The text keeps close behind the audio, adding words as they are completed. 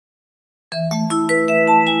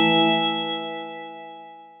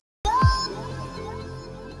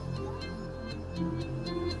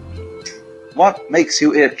What makes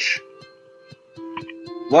you itch?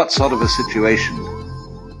 What sort of a situation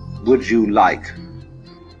would you like?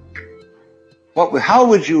 How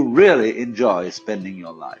would you really enjoy spending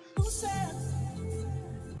your life?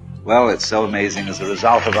 Well, it's so amazing. As a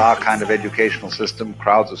result of our kind of educational system,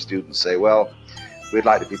 crowds of students say, well, we'd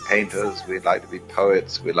like to be painters, we'd like to be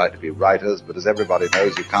poets, we'd like to be writers, but as everybody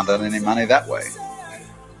knows, you can't earn any money that way.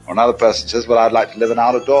 Or another person says, well, I'd like to live an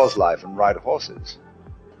out-of-doors life and ride horses.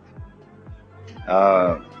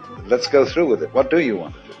 Let's go through with it. What do you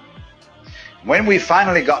want to do? When we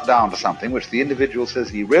finally got down to something which the individual says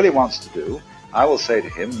he really wants to do, I will say to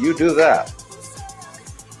him, you do that.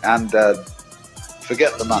 And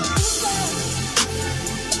forget the money.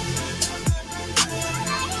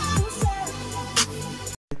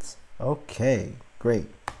 Okay, great.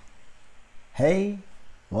 Hey,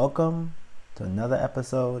 welcome to another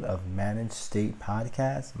episode of Managed State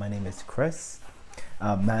Podcast. My name is Chris.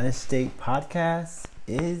 Managed State Podcast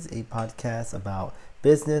is a podcast about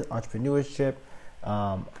business, entrepreneurship,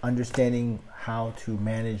 understanding how to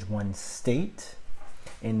manage one's state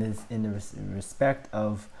in the respect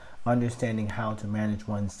of understanding how to manage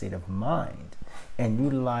one's state of mind and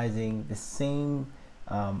utilizing the same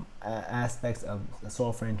aspects of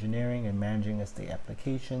software engineering and managing a state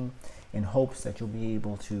application in hopes that you'll be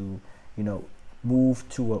able to, move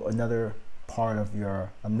to another part of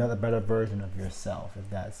another better version of yourself, if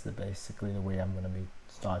that's basically the way I'm going to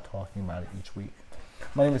start talking about it each week.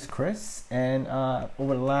 My name is Chris, and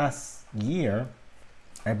over the last year,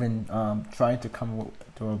 I've been trying to come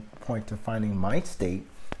to a point to finding my state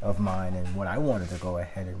of mind and what I wanted to go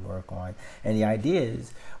ahead and work on. And the idea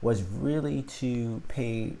was really to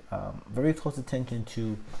pay very close attention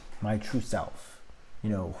to my true self.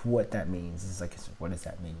 What that means. It's like, what does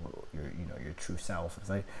that mean? Your true self. It's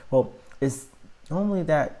like, well, it's normally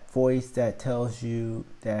that voice that tells you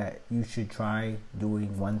that you should try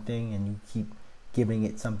doing one thing and you keep giving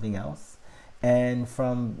it something else. And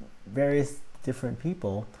from various different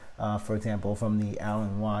people, for example, from the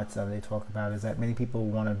Alan Watts, they talk about is that many people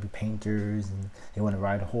want to be painters and they want to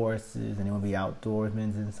ride horses and they want to be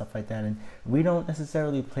outdoorsmen and stuff like that. And we don't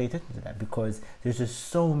necessarily pay attention to that because there's just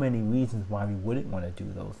so many reasons why we wouldn't want to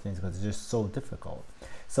do those things because it's just so difficult.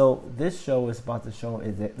 So this show is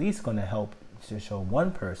at least going to help to show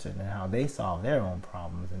one person and how they solve their own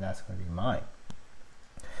problems, and that's going to be mine.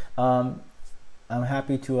 I'm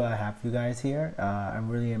happy to have you guys here. I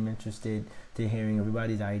really am interested to hearing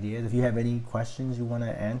everybody's ideas. If you have any questions you want to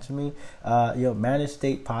answer me, Managed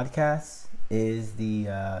State Podcast is the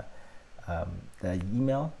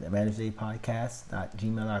email,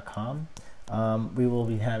 managedstatepodcast@gmail.com. We will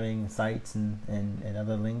be having sites and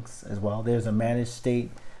other links as well. There's a Managed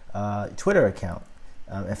State Twitter account.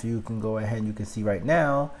 If you can go ahead and you can see right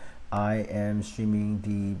now, I am streaming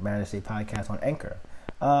the Managed State Podcast on Anchor.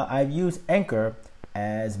 I've used Anchor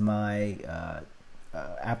as my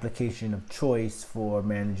application of choice for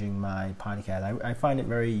managing my podcast. I find it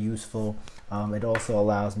very useful. It also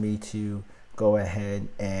allows me to go ahead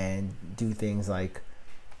and do things like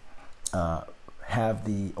have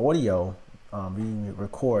the audio being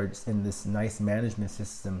recorded in this nice management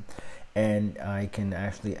system, and I can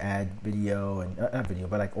actually add video and not video,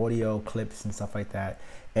 but like audio clips and stuff like that,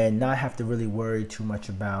 and not have to really worry too much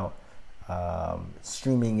about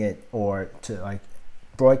streaming it or to like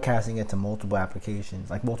broadcasting it to multiple applications,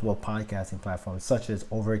 like multiple podcasting platforms such as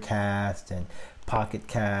Overcast and Pocket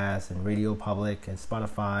Cast and Radio Public and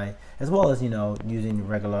Spotify, as well as using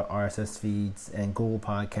regular RSS feeds and Google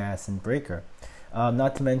Podcasts and Breaker.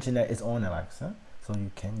 Not to mention that it's on Alexa, so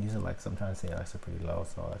you can use Alexa. I'm trying to say Alexa pretty low,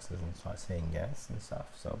 so Alexa doesn't start saying yes and stuff.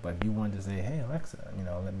 So, but if you wanted to say, hey Alexa,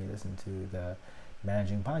 let me listen to the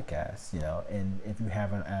Managing Podcasts, and if you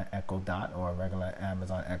have an Echo Dot or a regular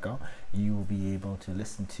Amazon Echo, you will be able to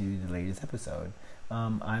listen to the latest episode.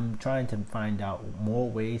 I'm trying to find out more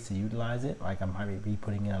ways to utilize it. Like I'm going to be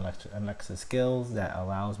putting in Alexa skills that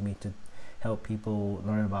allows me to help people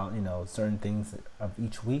learn about certain things of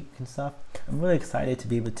each week and stuff. I'm really excited to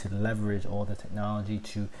be able to leverage all the technology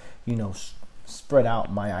to spread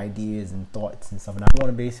out my ideas and thoughts and stuff. And I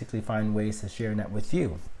want to basically find ways to share that with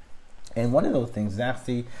you. And one of those things is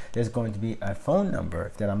actually there's going to be a phone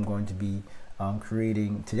number that I'm going to be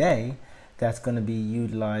creating today that's going to be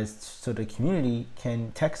utilized so the community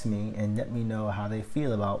can text me and let me know how they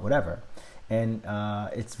feel about whatever. And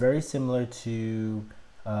it's very similar to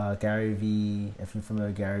Gary Vee, if you're familiar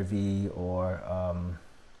with Gary Vee, or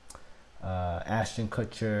Ashton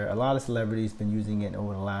Kutcher. A lot of celebrities been using it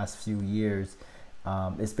over the last few years.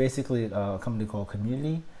 It's basically a company called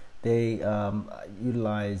Community, They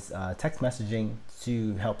utilize text messaging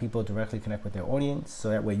to help people directly connect with their audience, so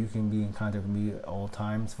that way you can be in contact with me at all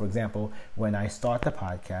times. For example, when I start the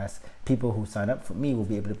podcast, people who sign up for me will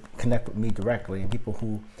be able to connect with me directly, and people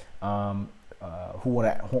who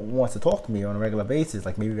wants to talk to me on a regular basis,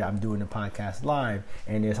 like maybe I'm doing a podcast live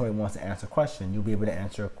and there's somebody who wants to ask a question, you'll be able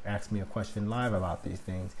to ask me a question live about these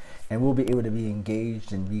things, and we'll be able to be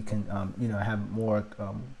engaged, and we can have more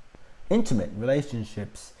intimate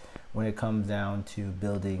relationships when it comes down to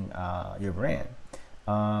building your brand.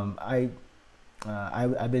 I've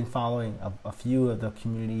been following a few of the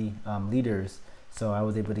community leaders, so I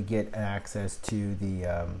was able to get access to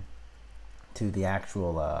the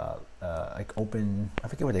actual like open, I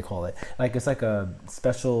forget what they call it. Like it's like a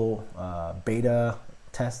special beta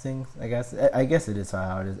testing, I guess it is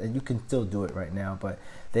how it is, and you can still do it right now. But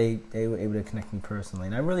they were able to connect me personally,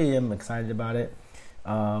 and I really am excited about it.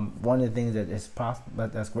 One of the things that is possible,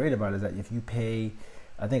 that's great about it, is that if you pay,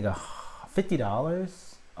 I think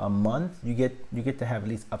 $50 a month, you get to have at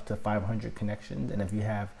least up to 500 connections, and if you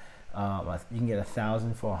have you can get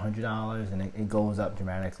 1,000 for $100, and it goes up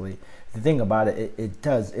dramatically. The thing about it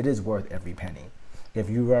is worth every penny. If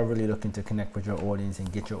you are really looking to connect with your audience and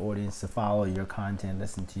get your audience to follow your content,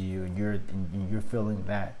 listen to you, and you're feeling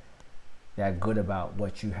that good about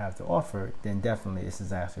what you have to offer, then definitely this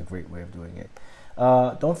is actually a great way of doing it.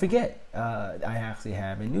 Don't forget, I actually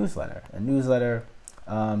have a newsletter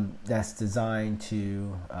that's designed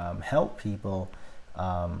to help people.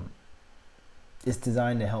 It's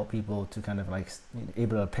designed to help people to kind of like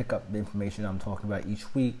able to pick up the information I'm talking about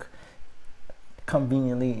each week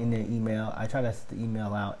conveniently in their email. I try to set the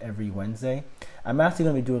email out every Wednesday. I'm actually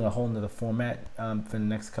going to be doing a whole nother format for the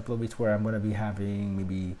next couple of weeks, where I'm going to be having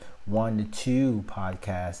maybe 1 to 2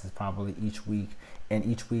 podcasts probably each week, and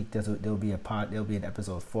each week there'll be an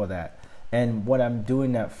episode for that. And what I'm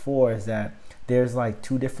doing that for is that there's like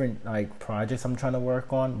 2 different like projects I'm trying to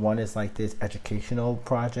work on. One is like this educational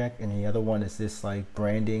project, and the other one is this like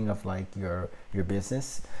branding of like your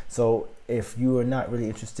business. So if you are not really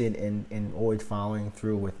interested in always following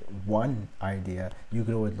through with one idea, you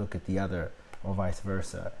can always look at the other, or vice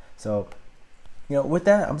versa. So, with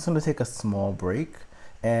that, I'm just going to take a small break,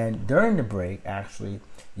 and during the break, actually,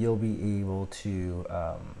 you'll be able to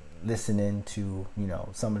listen in to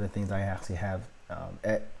some of the things I actually have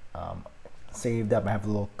saved up. I have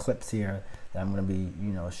little clips here that I'm going to be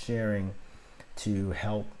sharing to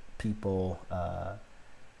help people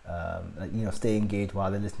stay engaged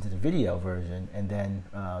while they listen to the video version, and then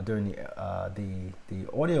during the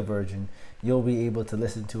audio version, you'll be able to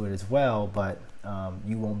listen to it as well, but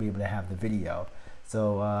you won't be able to have the video.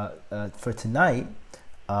 So for tonight,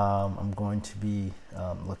 I'm going to be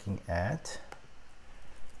looking at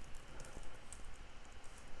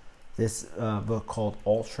this book called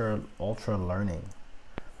Ultra Learning.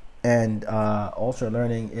 And Ultra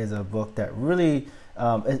Learning is a book that really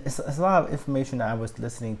it's a lot of information that I was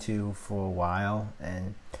listening to for a while,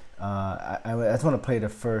 and I just want to play the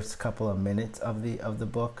first couple of minutes of the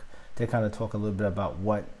book to kind of talk a little bit about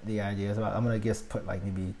what the idea is about. I'm going to just put like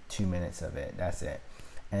maybe 2 minutes of it. That's it.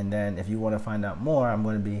 And then if you want to find out more, I'm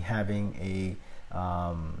going to be having a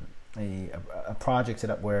project set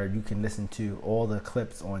up where you can listen to all the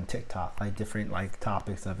clips on TikTok, like different like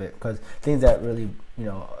topics of it, because things that really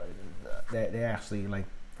they actually like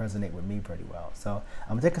resonate with me pretty well. So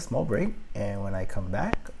I'm gonna take a small break, and when I come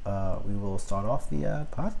back, we will start off the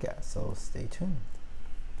podcast. So stay tuned.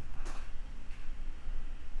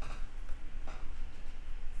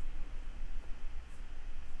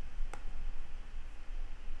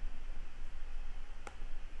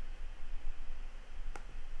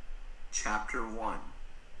 Chapter 1.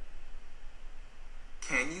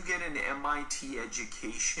 Can you get an MIT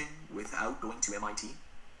education without going to MIT?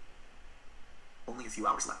 Only a few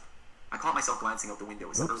hours left. I caught myself glancing out the window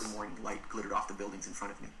as the early morning light glittered off the buildings in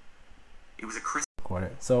front of me. It was a crisp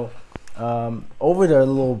quarter. So over the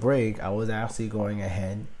little break, I was actually going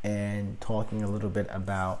ahead and talking a little bit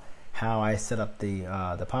about how I set up the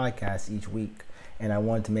podcast each week, and I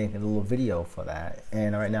wanted to make a little video for that.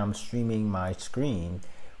 And right now I'm streaming my screen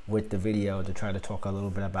with the video to try to talk a little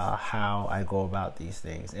bit about how I go about these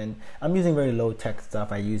things. And I'm using very low tech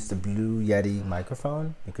stuff. I use the Blue Yeti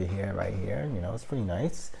microphone. You can hear it right here. It's pretty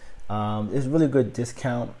nice. It's really good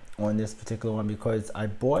discount on this particular one because I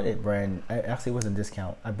bought it actually it wasn't a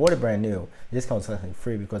discount. I bought it brand new. The discount was actually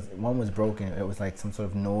free because one was broken. It was like some sort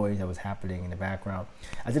of noise that was happening in the background.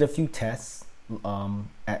 I did a few tests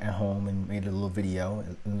at home and made a little video,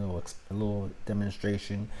 a little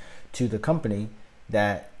demonstration to the company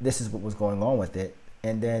that this is what was going on with it.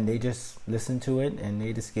 and then they just listened to it, and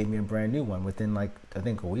they just gave me a brand new one within like I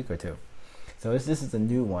think a week or two. So this is a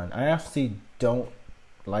new one. I actually don't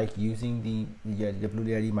like using the Blue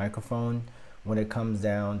Yeti microphone when it comes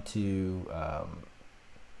down to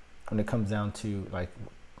like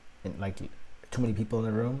too many people in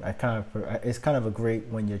the room. It's kind of a great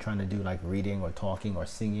when you're trying to do like reading or talking or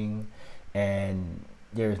singing, and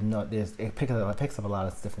it picks up a lot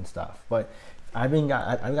of different stuff. But I've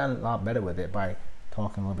gotten a lot better with it by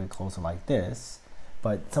talking a little bit closer like this.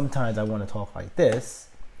 But sometimes I want to talk like this,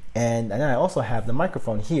 and then I also have the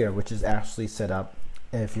microphone here, which is actually set up.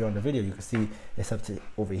 If you're on the video, you can see it's up to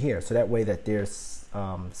over here. So that way that there's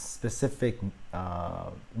specific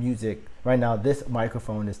music. Right now, this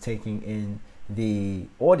microphone is taking in the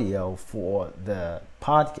audio for the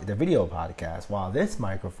video podcast, while this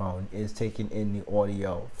microphone is taking in the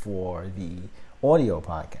audio for the audio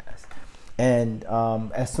podcast. And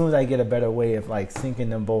as soon as I get a better way of like syncing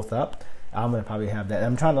them both up, I'm gonna probably have that.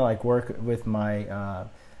 I'm trying to like work with my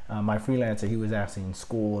my freelancer. He was actually in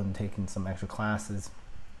school and taking some extra classes,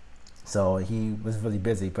 so he was really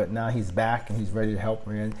busy. But now he's back and he's ready to help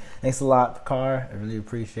me. And thanks a lot, Car. I really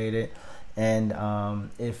appreciate it. And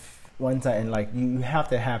you have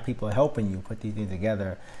to have people helping you put these things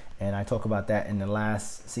together. And I talk about that in the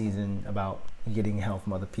last season about getting help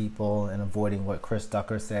from other people and avoiding what Chris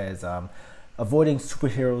Ducker says, avoiding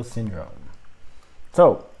superhero syndrome.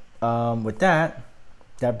 So with that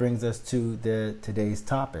brings us to today's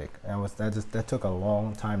topic. That took a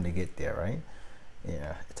long time to get there, right?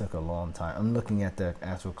 Yeah, it took a long time. I'm looking at the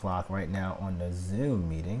actual clock right now on the Zoom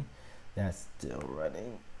meeting. That's still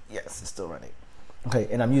running. Yes, it's still running. Okay,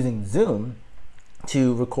 and I'm using Zoom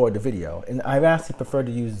to record the video. And I actually prefer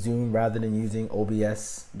to use Zoom rather than using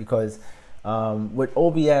OBS because with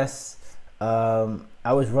OBS,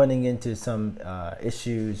 I was running into some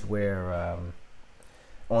issues where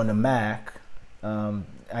on the Mac,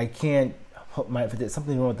 I can't, if there's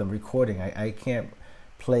something wrong with the recording, I can't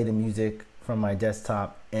play the music from my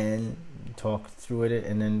desktop and talk through it,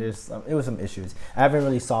 and then it was some issues. I haven't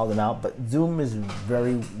really solved them out, but Zoom is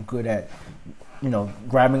very good at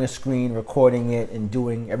grabbing a screen, recording it, and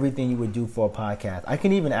doing everything you would do for a podcast. I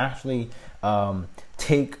can even actually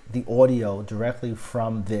take the audio directly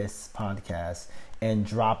from this podcast and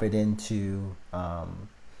drop it into an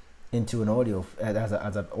audio as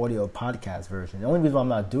an audio podcast version. The only reason why I'm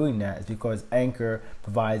not doing that is because Anchor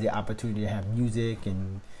provides the opportunity to have music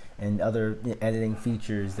and other editing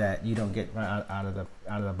features that you don't get right out of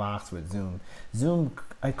the box with Zoom. Zoom,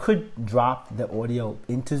 I could drop the audio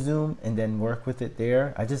into Zoom and then work with it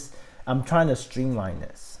there. I'm trying to streamline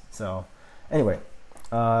this. So anyway,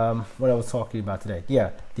 what I was talking about today.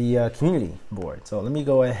 Yeah, the community board. So let me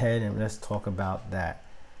go ahead and let's talk about that.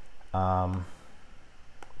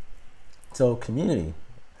 So community,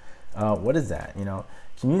 what is that?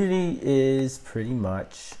 Community is pretty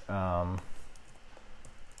much,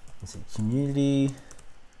 let's see, community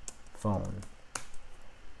phone.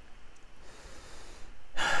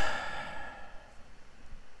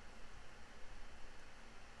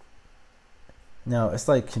 Now it's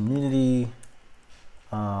like community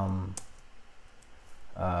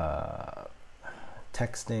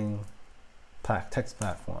texting text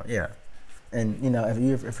platform. Yeah. And if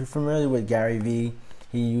you're familiar with Gary Vee,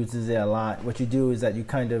 he uses it a lot. What you do is that you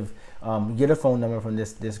kind of get a phone number from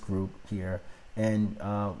this group here, and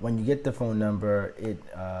when you get the phone number, it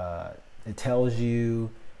tells you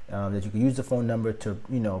that you can use the phone number to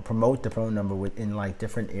promote the phone number within like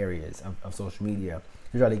different areas of social media.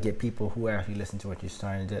 You try to get people who actually listen to what you're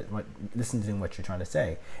trying to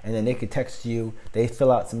say, and then they could text you. They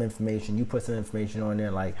fill out some information. You put some information on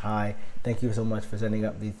there like, "Hi, thank you so much for setting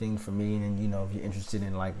up these things for me." And if you're interested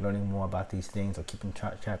in like learning more about these things or keeping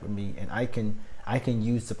track with me, and I can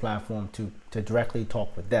use the platform to directly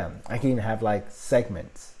talk with them. I can even have like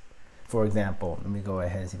segments. For example, let me go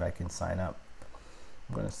ahead and see if I can sign up.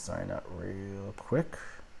 I'm gonna sign up real quick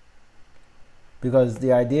because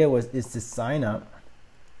the idea is to sign up.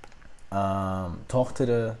 Talk to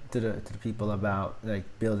the people about like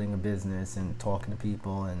building a business and talking to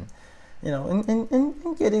people and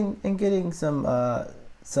and getting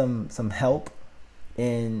some help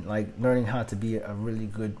in like learning how to be a really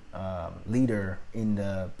good leader in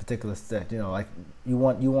the particular set. Like you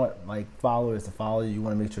want like followers to follow you. You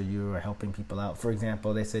want to make sure you are helping people out. For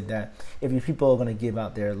example, they said that if your people are going to give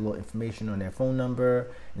out their little information on their phone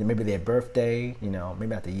number, and maybe their birthday, maybe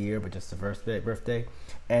not the year, but just the birthday,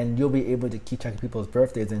 and you'll be able to keep track of people's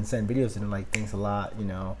birthdays and send videos to them like thanks a lot,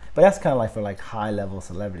 But that's kind of like for like high level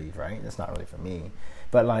celebrities, right? That's not really for me.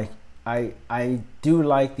 But like I do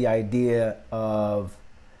like the idea of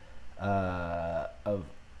of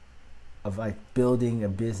like building a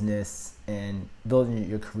business and building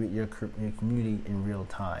your community in real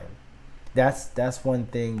time. That's one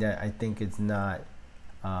thing that I think is not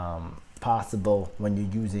possible when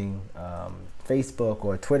you're using Facebook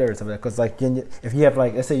or Twitter or something. Because like if you have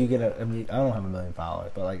like, let's say you get I don't have 1 million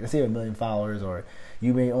followers, but like let's say you have 1 million followers, or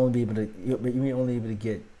you may only be able to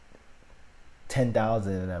get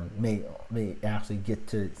 10,000 of them may actually get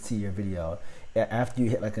to see your video. After you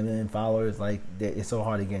hit like 1 million followers, like it's so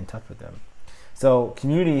hard to get in touch with them. So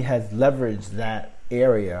community has leveraged that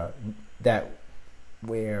area that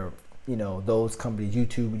where those companies,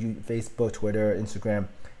 YouTube, Facebook, Twitter, Instagram,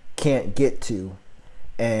 can't get to,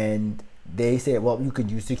 and they say, well, you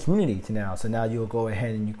could use the community to now. So now you'll go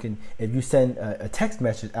ahead and you can, if you send a text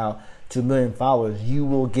message out to 1 million followers, you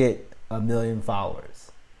will get 1 million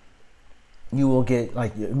followers. You will get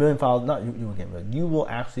like 1 million followers. Not you will get. You will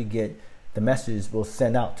actually get the messages will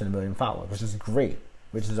send out to the 1 million followers, which is great.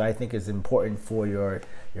 Which is I think is important for your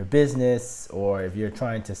business, or if you're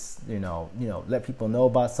trying to let people know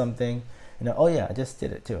about something. Oh yeah, I just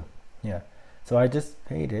did it too. Yeah, so I just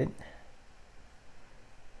paid it.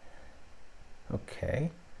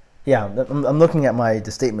 Okay, yeah, I'm looking at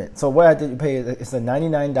the statement. So what I did, you pay, it's a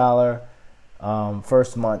 $99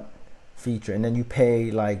 first month feature, and then you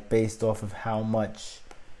pay like based off of how much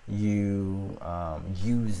you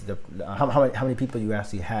use how many people you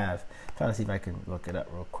actually have. I'm trying to see if I can look it up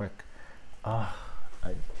real quick. I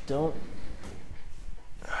don't.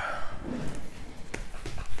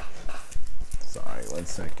 Sorry, 1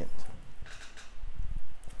 second.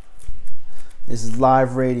 This is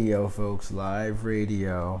live radio, folks. Live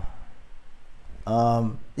radio.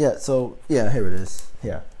 Yeah. So yeah, here it is.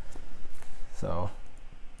 Yeah. So.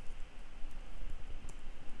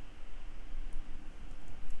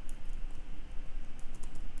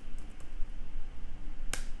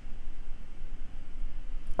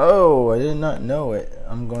 Oh, I did not know it.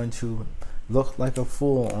 I'm going to look like a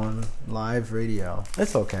fool on live radio.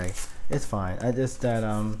 It's okay. It's fine. I just that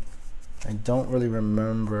I don't really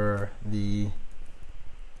remember the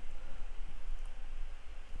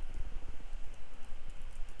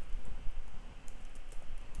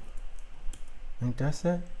I think that's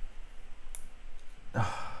it.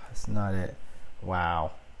 Oh, that's not it.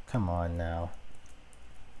 Wow. Come on now.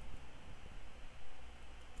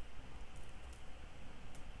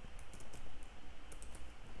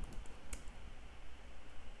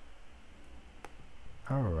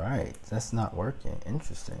 All right, that's not working.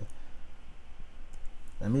 Interesting.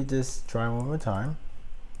 Let me just try one more time.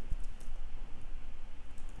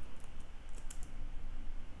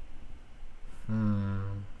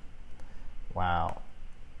 Wow.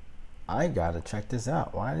 I gotta check this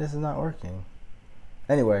out. Why this is not working?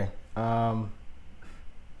 Anyway,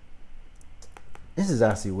 this is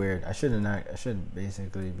actually weird. I should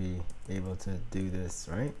basically be able to do this,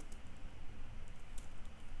 right?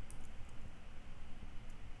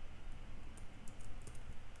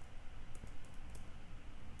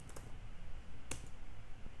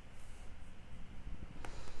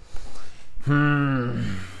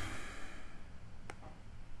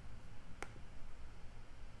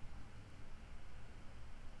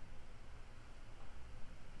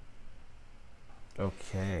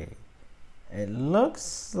 Okay. It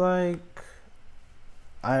looks like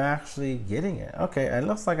I'm actually getting it. Okay, it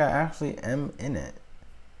looks like I actually am in it.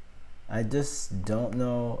 I just don't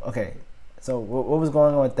know. Okay, so what was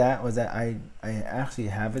going on with that was that I actually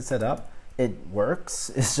have it set up. It works.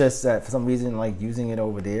 It's just that for some reason, like using it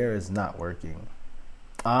over there is not working.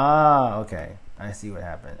 Ah, okay. I see what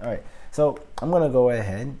happened. All right. So I'm going to go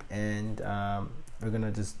ahead and we're going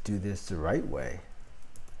to just do this the right way.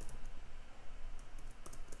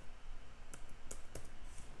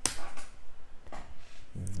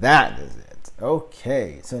 That is it.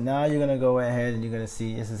 Okay. So now you're going to go ahead and you're going to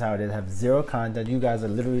see this is how it is. I have 0 content. You guys are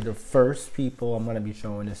literally the first people I'm going to be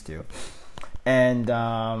showing this to. And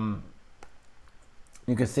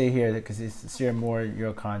you can see here that because share more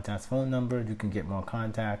your contacts phone number, you can get more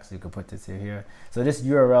contacts. You can put this here. So this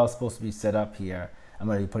URL is supposed to be set up here. I'm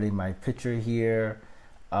going to be putting my picture here.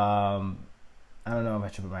 I don't know if I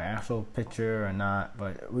should put my actual picture or not,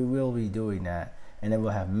 but we will be doing that. And then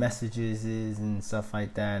we'll have messages and stuff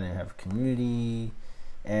like that, and have community,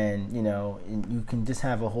 and you can just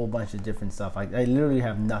have a whole bunch of different stuff. Like I literally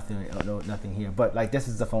have nothing here, but like this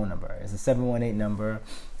is the phone number. It's a 718 number.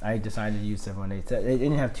 I decided to use 718. It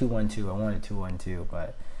didn't have 212. I wanted 212,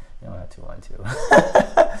 but you don't have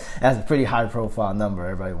 212. That's a pretty high profile number.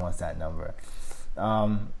 Everybody wants that number.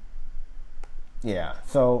 Yeah.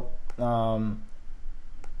 So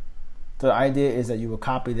So the idea is that you will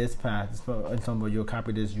copy this path. You'll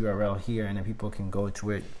copy this URL here, and then people can go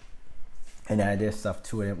to it and add their stuff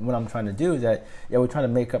to it. And what I'm trying to do is that we're trying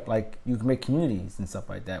to make up, like, you can make communities and stuff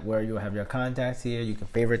like that, where you'll have your contacts here. You can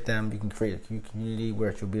favorite them. You can create a community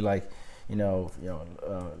where it will be like, real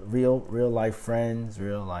life friends,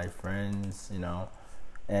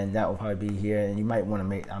 and that will probably be here. And you might want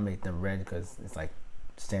to I'll make them red because it's like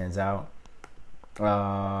stands out.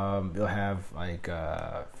 You'll have like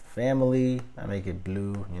family. I make it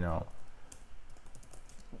blue.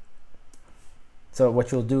 So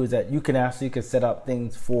what you'll do is that you can set up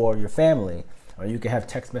things for your family, or you can have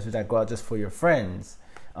text messages that go out just for your friends.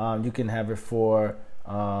 You can have it for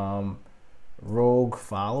rogue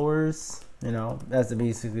followers. That's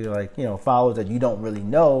basically like, followers that you don't really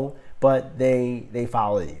know, but they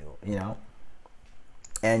follow you.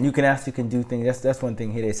 And you can do things. That's one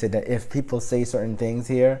thing here. They said that if people say certain things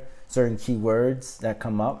here, certain keywords that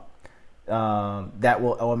come up, that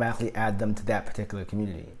will automatically add them to that particular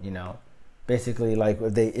community. Basically, like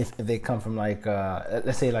if they come from like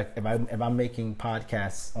let's say, like if I'm making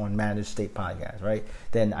podcasts on Managed State Podcast, right?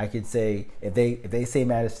 Then I could say if they say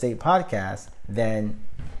Managed State Podcast, then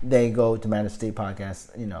they go to Managed State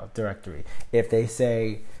Podcast directory. If they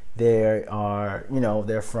say they're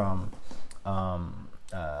from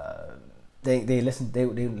they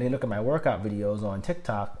look at my workout videos on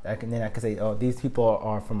TikTok, I can say, oh, these people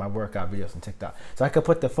are from my workout videos on TikTok. So I could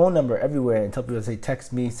put the phone number everywhere and tell people to say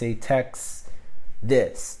text me, text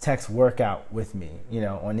workout with me,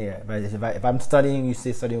 on there. But if I'm studying, you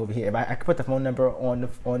say studying over here. I could put the phone number on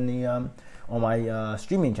my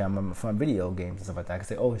streaming channel for my video games and stuff like that. I could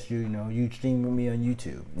say, oh, it's you stream with me on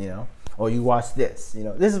YouTube, or you watch this,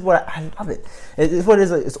 This is what I love it. It's what it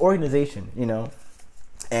is. It's organization,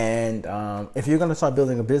 And if you're going to start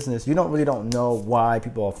building a business, you don't know why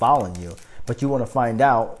people are following you, but you want to find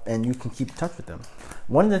out, and you can keep in touch with them.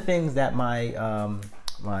 One of the things that my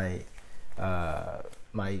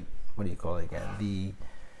what do you call it again? The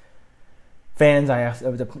fans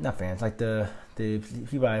not fans, like the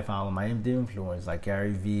people I follow, the influencers, like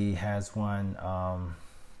Gary Vee has one,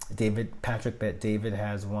 Patrick Bet-David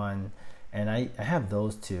has one, and I have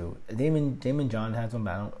those two. Damon John has one,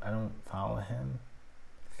 but I don't follow him.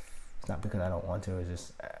 It's not because I don't want to. It's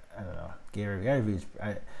just I don't know. Gary Vee.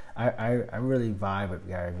 I really vibe with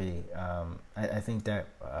Gary Vee. I think that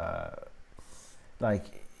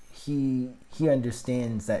like he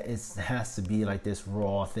understands that it has to be like this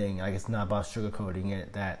raw thing. Like, it's not about sugarcoating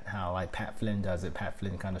it. That how like Pat Flynn does it. Pat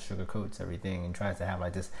Flynn kind of sugarcoats everything and tries to have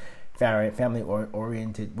like this family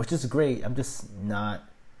oriented, which is great. I'm just not.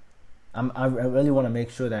 I really want to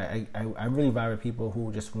make sure that I really vibe with people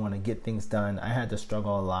who just want to get things done. I had to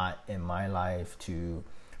struggle a lot in my life to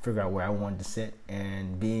figure out where I wanted to sit,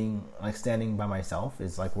 and being like standing by myself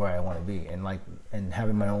is like where I want to be, and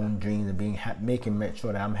having my own dreams and making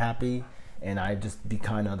sure that I'm happy and I just be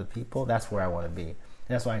kind to other people. That's where I want to be.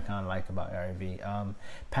 That's what I kind of like about Gary Vee.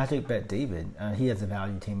 Patrick Bet-David, he has a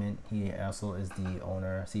Valuetainment. He also is the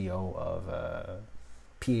CEO of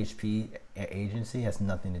PHP agency. Has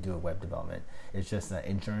nothing to do with web development. It's just an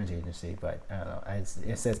insurance agency, but I don't know.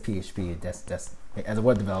 It says PHP. That's as a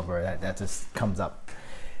web developer, that just comes up.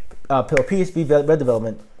 PHP web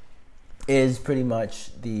development is pretty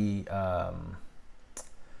much the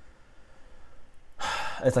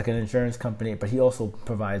it's like an insurance company, but he also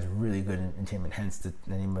provides really good entertainment. Hence the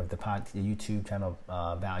name of the YouTube channel,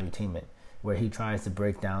 Valuetainment, where he tries to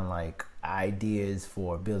break down like ideas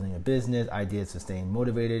for building a business, ideas for staying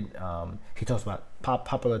motivated. He talks about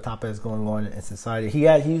popular topics going on in society. He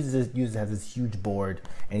has this huge board,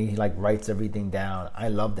 and he like writes everything down. I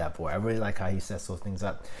love that board. I really like how he sets those things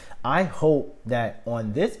up. I hope that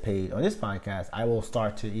on this page, on this podcast, I will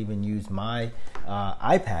start to even use my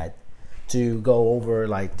iPad to go over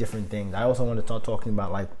like different things. I also want to start talking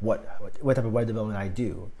about like what type of web development I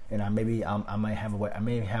do, and I may have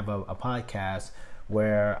a podcast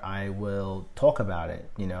where I will talk about it.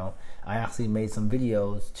 I actually made some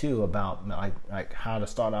videos too about like how to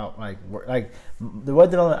start out like the web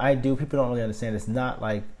development I do. People don't really understand. It's not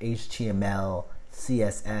like HTML,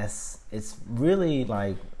 CSS. It's really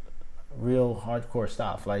like real hardcore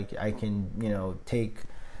stuff. Like I could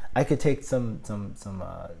take some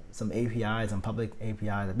APIs, some public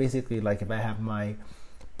APIs. Basically, like if I have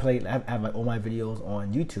have like all my videos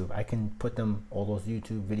on YouTube, I can put all those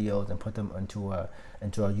YouTube videos and put them into a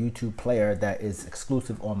YouTube player that is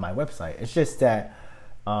exclusive on my website. It's just that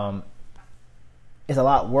it's a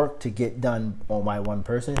lot of work to get done on my one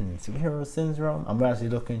person. And superhero syndrome. I'm actually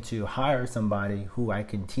looking to hire somebody who I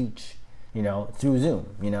can teach, through Zoom.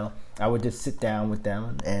 I would just sit down with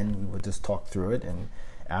them and we would just talk through it, and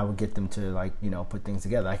I would get them to like, put things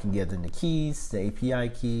together. I can give them the keys, the API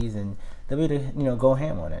keys, and they'll be able to, go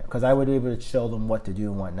ham on it, because I would be able to show them what to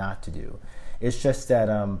do and what not to do. It's just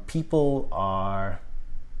that people are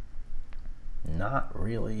not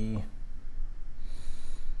really,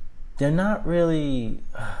 they're not really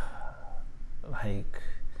like,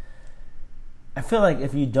 I feel like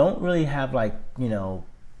if you don't really have like,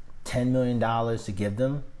 $10 million to give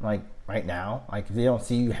them, like right now, like if they don't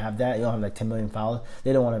see you have that, you don't have like 10 million followers,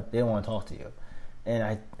 they don't want to talk to you.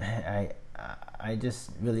 And I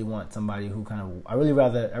just really want somebody who kind of, I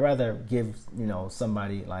rather give,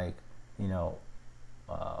 somebody like,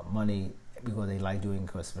 money because they like doing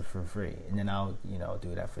it for free, and then I'll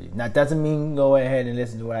do that for you. Now, that doesn't mean go ahead and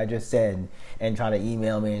listen to what I just said and try to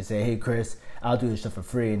email me and say, hey Chris, I'll do this stuff for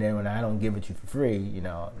free, and then when I don't give it to you for free,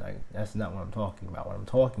 like that's not what I'm talking about. What I'm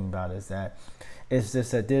talking about is that it's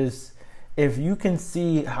just that if you can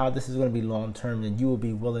see how this is going to be long term, then you will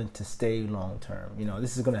be willing to stay long term.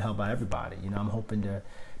 This is going to help out everybody. I'm hoping to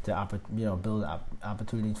build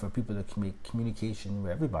opportunities for people to communication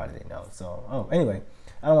with everybody they know. So, anyway,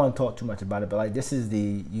 I don't want to talk too much about it, but like this is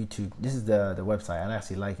the YouTube, this is the website. I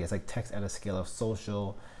actually like it. It's like Text at a Scale of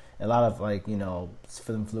Social. A lot of like film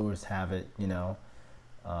influencers have it. Yeah,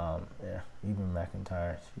 even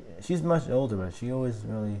McIntyre. She's much older, but she always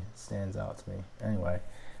really stands out to me. Anyway,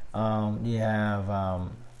 you have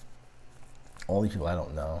all these people I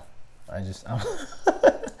don't know. I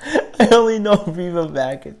only know Reba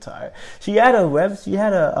McIntyre. She had a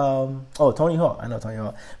Tony Hawk. I know Tony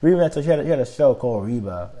Hawk. Reba McIntyre. She had a show called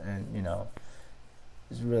Reba, and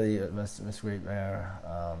it's really it's great there.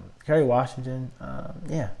 Kerry Washington.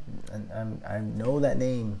 Yeah, and I know that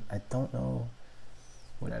name. I don't know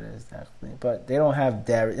what that is exactly, but they don't have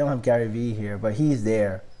Gary Vee here, but he's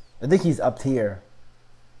there. I think he's up here.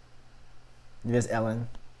 There's Ellen.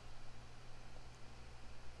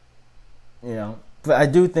 But I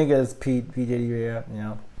do think it's P. Diddy here.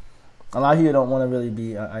 A lot of you don't want to really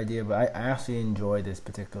be an idea, but I actually enjoy this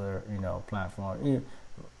particular platform.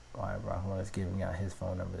 Why Barack Obama is giving out his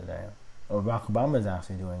phone number today? Or Barack Obama is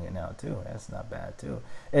actually doing it now too. That's not bad too.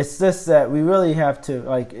 It's just that we really have to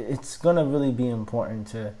it's gonna really be important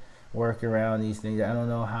to work around these things. I don't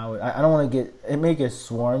know how. I don't want to make it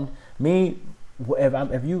swarmed. Me,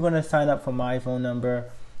 if you're gonna sign up for my phone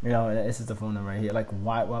number. And this is the phone number right here. Like,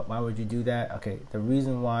 why would you do that? Okay, the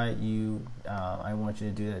reason why I want you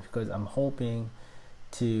to do that is because I'm hoping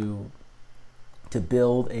to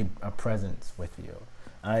build a presence with you.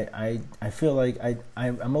 I feel like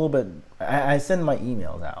I'm a little bit. I send my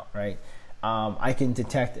emails out, right? I can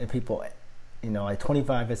detect if people, like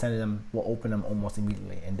 25% of them will open them almost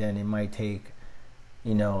immediately, and then it might take,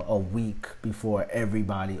 a week before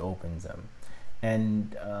everybody opens them,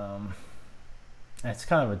 and that's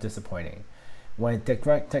kind of disappointing. When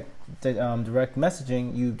direct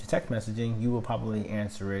messaging, text messaging, you will probably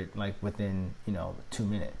answer it like within 2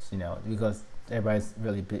 minutes, because everybody's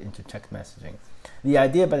really bit into text messaging. The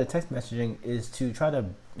idea about the text messaging is to try to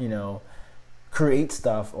create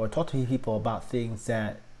stuff or talk to people about things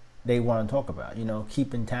that they want to talk about.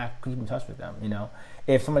 Keep in touch with them.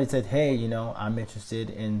 If somebody said, hey, I'm interested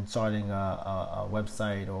in starting a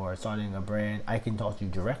website or starting a brand, I can talk to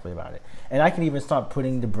you directly about it. And I can even start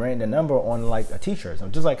putting the number on like a t-shirt. So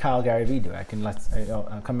just like how Gary Vee do. I can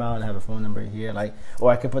come out and have a phone number here,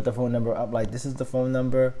 or I can put the phone number up like, this is the phone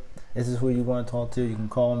number. This is who you want to talk to. You can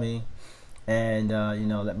call me and,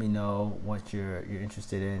 let me know what you're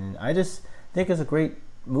interested in. And I just think it's a great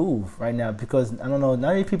move right now because I don't know,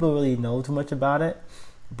 not many people really know too much about it.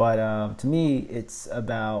 But to me, it's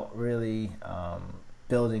about really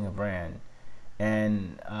building a brand.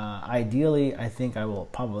 And ideally, I think I will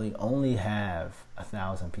probably only have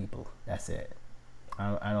 1,000 people. That's it.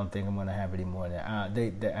 I don't think I'm going to have any more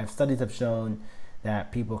than that. Studies have shown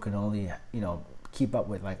that people can only, keep up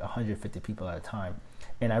with like 150 people at a time.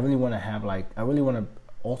 And I really want to have I really want to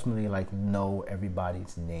ultimately know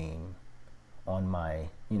everybody's name on my,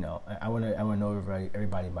 I want to know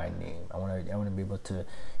everybody by name. I want to be able to,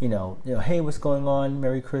 hey, what's going on?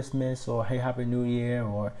 Merry Christmas, or hey, Happy New Year,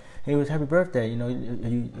 or hey, what's Happy Birthday?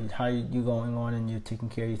 How you going on, and you're taking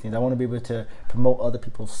care of these things. I want to be able to promote other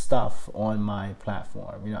people's stuff on my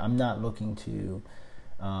platform. I'm not looking to,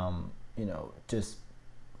 just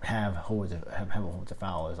have a whole bunch of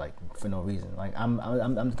followers for no reason. I'm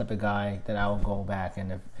the type of guy that I'll go back,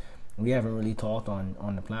 and if we haven't really talked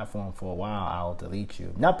on the platform for a while, I'll delete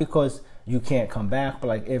you. Not because you can't come back,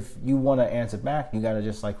 but if you want to answer back, you gotta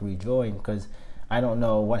just rejoin, because I don't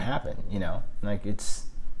know what happened.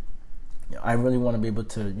 I really want to be able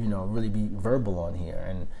to really be verbal on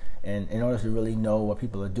here, And in order to really know what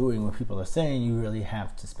people are doing, what people are saying, you really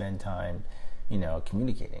have to spend time,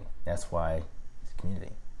 communicating. That's why it's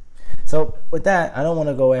community. So with that, I don't want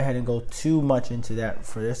to go ahead and go too much into that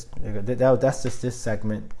for this. That's just this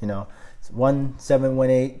segment. It's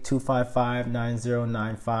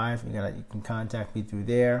 1-718-255-9095. You can contact me through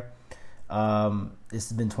there. This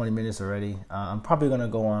has been 20 minutes already. I'm probably going to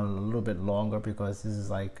go on a little bit longer because this is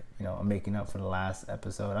like, I'm making up for the last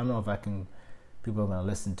episode. I don't know if people are going to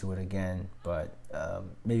listen to it again, but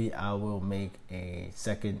maybe I will make a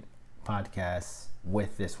second podcast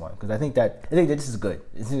with this one because I think that this is good.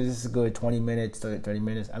 This is good. 20 minutes, 30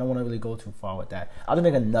 minutes. I don't want to really go too far with that. I'll just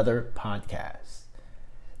make another podcast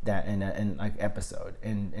that in like episode,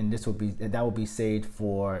 and that will be saved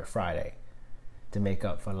for Friday to make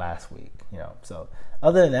up for last week. So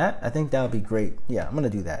other than that, I think that would be great. Yeah, I'm gonna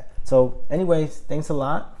do that. So anyways, thanks a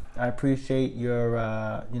lot. I appreciate your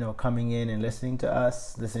coming in and listening to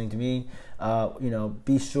me.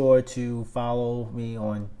 Be sure to follow me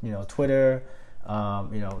on Twitter.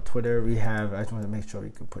 Twitter, we have, I just want to make sure we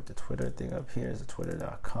can put the Twitter thing up here. It's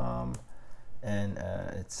twitter.com, and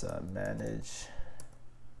it's Manage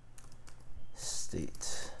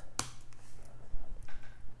State.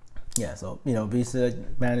 Yeah, so, Visa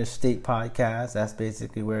Manage State Podcast, that's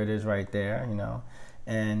basically where it is right there,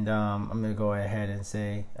 and I'm going to go ahead and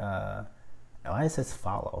say, why it says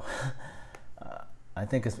follow? I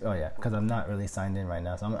think it's, because I'm not really signed in right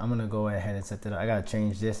now. So I'm going to go ahead and set that up. I got to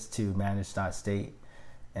change this to manage.state.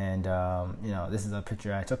 And, this is a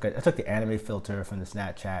picture I took. I took the anime filter from the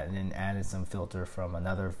Snapchat and then added some filter from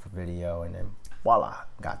another video. And then voila,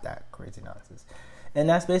 got that crazy nonsense. And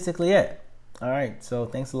that's basically it. All right. So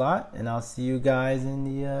thanks a lot. And I'll see you guys in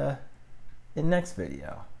the next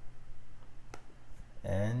video.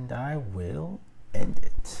 And I will end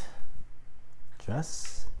it.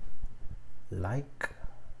 Just like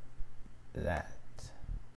that.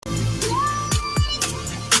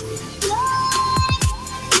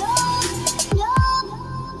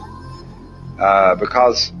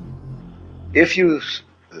 Because if you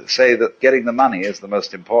say that getting the money is the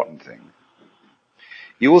most important thing,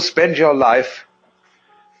 you will spend your life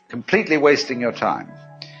completely wasting your time.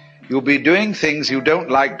 You'll be doing things you don't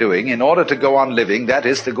like doing in order to go on living, that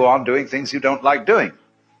is, to go on doing things you don't like doing,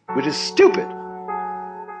 which is stupid.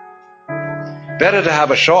 Better to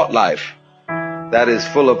have a short life that is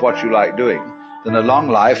full of what you like doing than a long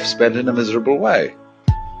life spent in a miserable way.